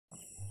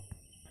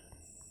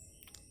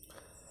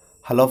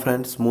Hello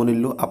friends मु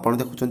नीलू आपड़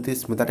देखुं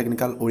Smita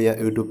technical Odia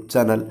YouTube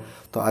channel.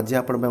 तो आज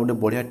आप गोटे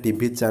बढ़िया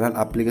टीवी चैनल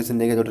एप्लिकेशन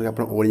नहीं जोटा आप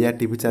ओडिया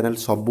टीवी चैनल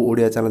सब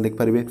ओडिया चैनल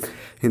देखिपारे,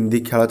 हिंदी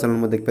खेल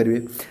चैनल देखिपारे।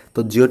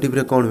 तो जियो टीवी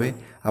रे कौन हुए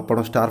आप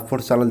स्टार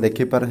फोर्स चैनल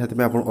देखिपारे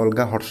से आप अलग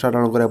हटस्टार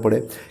डाउन करा पड़े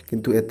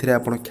किंतु एथिरे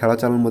आप खेल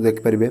चैनल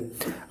देखिपारे।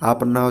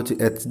 आप ना हो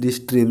एच डी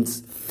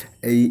स्ट्रीम्स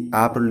यही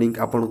आप लिंक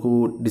आपन को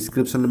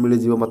डिस्क्रिप्शन में मिल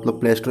जाव मतलब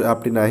प्ले स्टोर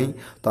ऐप टी ना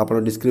तो आप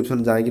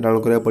डिस्क्रिप्शन जाकि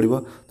डाउनलोड करा पड़ो।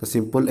 तो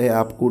सिंपल ए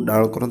ऐप को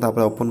डाउनलोड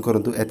करूँ ओपन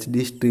करूँ H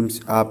D streams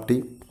app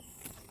T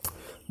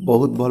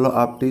बहुत भल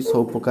ऐप टी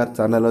सब प्रकार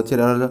चैनल अच्छे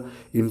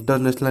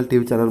इंटरनेशनल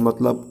टीवी चैनल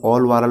मतलब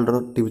ऑल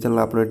वर्ल्ड टीवी चैनल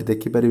आप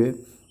देखिपारे।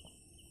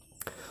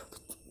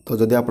 तो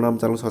जदि आप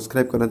चैनल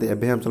सब्सक्राइब करते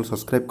एवं हम चैनल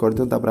सब्सक्राइब कर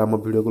दिखाँ आम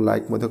वीडियो को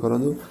लाइक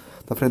करूँ।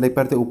 तो फ्रेंड देख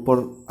पारे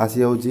ऊपर आसी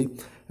जाऊँगी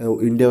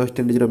India West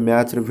Indies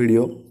match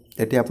video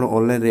ये आप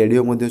ऑनलाइन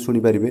रेडियो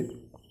शुणिपारे।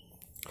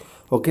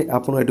 ओके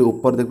आपको ये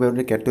ऊपर देख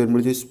पारे कैटेगरी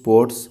मिलूँ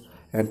sports,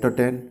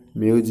 entertain,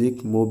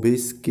 music,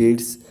 movies,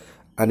 kids,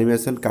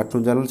 animation,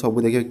 cartoon channel सब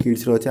देखिए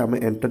किड्स अच्छे। आम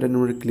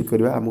एंटरटेनमेंट क्लिक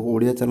करवा आमको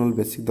ओडिया चैनल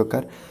बेसिक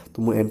दरकार।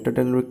 तो मुझे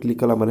एंटरटेनमेंट क्लिक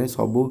कला माने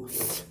सबू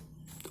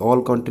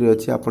ऑल कंट्री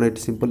अच्छी आप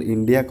सिंपल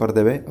इंडिया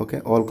करदे। ओके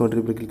ऑल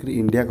कंट्री पर क्लिक कर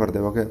इंडिया करदे।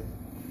 ओके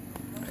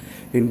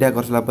इंडिया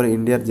कर सारापर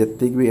इंडिया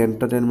जितने भी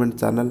एंटरटेनमेंट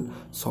चैनल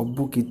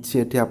सबू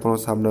किसी आप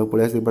सामने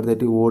पड़े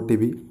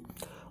देखिए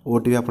ओ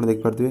टी आप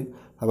देखिपारे।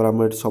 तापर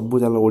आम सब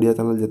चैनल ओडिया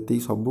चैनल जी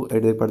सब ये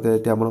देखिपारे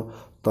ये आम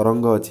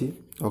तरंग अच्छी।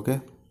 ओके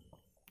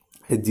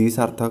ये जी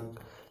सार्थक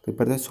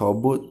देखिपारे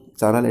सब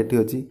चैनल ये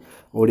अच्छी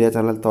ओडिया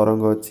चैनल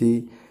तरंग अच्छी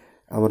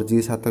आमर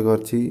जी सार्थक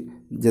अच्छी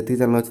जी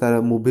चैनल अच्छी तार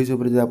मुवीज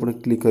जो आप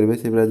क्लिक करेंगे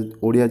से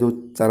ओडिया जो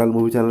चैनल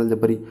मूवी चैनल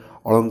जपरी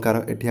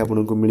अलंकार ये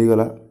आपको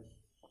मिलगला।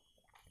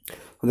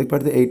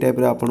 देखिपारे यही टाइप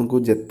आपन को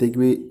जितने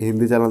भी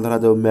हिंदी चैनल धरा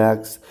जो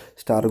मैक्स,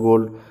 स्टार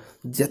गोल्ड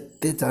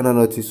जिते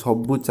चैनल अच्छी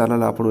सबू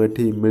चैनल आपको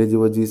ये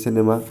मिल जी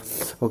सिनेमा।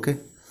 ओके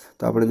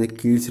तो आप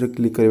किड्स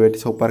क्लिक करेंगे ये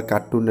सब पार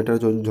कार्टून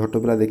नेटवर्क जो झोट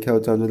पिला देखा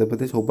चाहते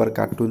देखते सब पार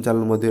कार्टून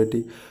चैनल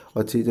ये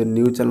अच्छी जो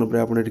न्यूज चैनल पर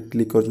आप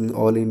क्लिक कर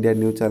ऑल इंडिया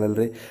न्यूज चैनल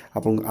रे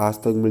आपको आज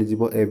तक मिल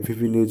जाव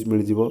एबीपी न्यूज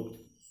मिल जाव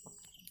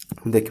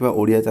देखा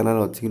ओडिया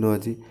चैनल अच्छी कि न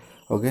अच्छी।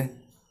 ओके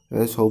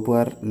सब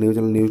प्रकार न्यूज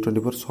चैनल न्यूज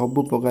 24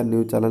 सब प्रकार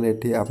न्यूज चैनल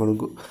ये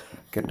आपको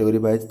कैटेगरी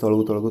वाइज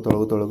तलू तलू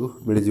तलू तलू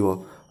मिल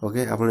जाव।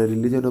 ओके आप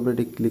रिलीजन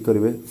उपर क्लिक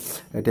करेंगे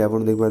ये आप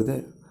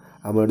देखिपारे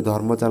आम ये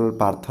धर्म चैनल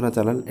प्रार्थना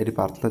चैनल ये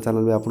प्रार्थना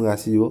चैनल भी आपको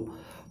आसीज।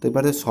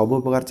 देखिए सब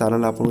प्रकार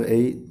चैनल आपको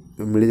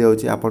यही मिल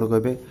जाऊँगी आप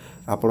कहे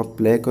आप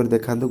प्ले कर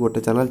देखा गोटे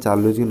चैनल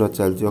चलुच कि न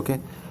चलुची। ओके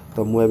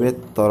तो मुझे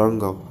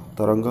तरंग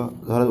तरंग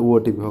धर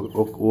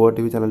ओ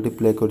टी चैनल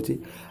प्ले करुँची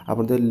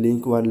आप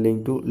link 1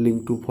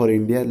 link 2 for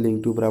India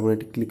link 2 पर आप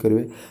क्लिक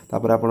करेंगे।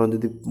 तापर आप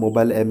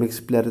मोबाइल एमएक्स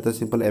प्लेयर तो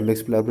सिंपल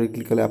एमएक्स प्लेयर पर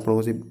क्लिक कले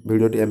आपको से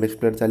भिडियोटी एमएक्स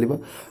प्लेयर चलो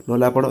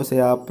ना आप से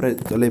आप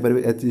चल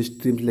पारे एच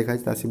स्ट्रीम लिखाई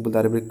सिंपल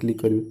तार क्लिक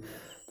करेंगे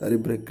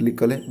तार क्लिक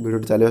कले भिडियो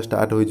चलो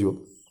स्टार्ट हो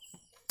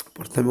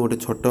प्रथम गोटे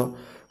छोट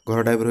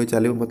घर टाइप रही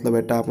चलो मतलब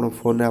यहाँ आप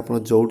फोन में आप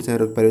जो चाहे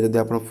रखिपारे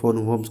जब आप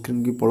फोन होम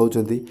स्क्रीन की पलाऊँ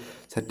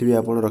से भी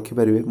आप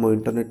रखिपारे। मो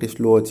इंटरनेट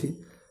स्लो अच्छी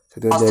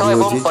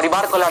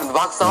परिवार कल्याण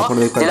विभाग सह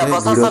जिला वीडियो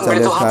प्रशासन चलिए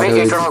मिलित भाव स्टार्ट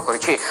एजन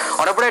करिछि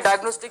अनपरे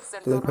डायग्नोस्टिक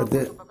तो सेंटर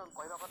देखिए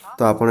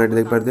तो आप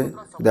देखिपारे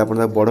यदि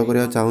आप बड़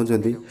करने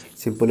चाहते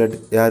सिंपल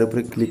यार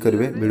ऊपर क्लिक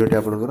करेंगे भिडियोटी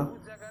आपंकर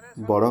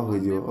बड़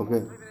हो। ओके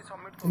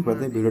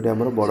देखिए भिडियोटी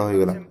आम बड़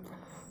होगा।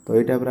 तो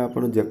ये टाइप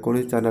आप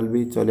जेकोसी चैनल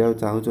भी चलिया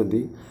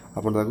चाहते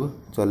आपको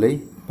चल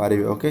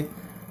पारे। ओके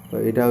तो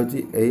यहाँ हूँ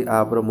यही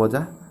आप्र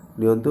मजा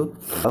नियंतु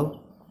आ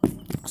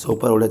सब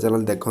पर ओडिया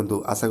चैनल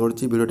देखूँ। आशा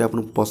करुँची भिडियोटी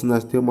आपको पसंद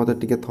आसो मतलब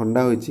टी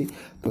ठंडा होती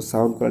तो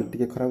साउंड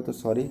क्वालिटी खराब तो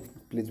सॉरी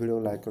प्लीज वीडियो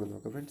को लाइक कर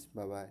दो। Friends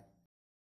bye bye.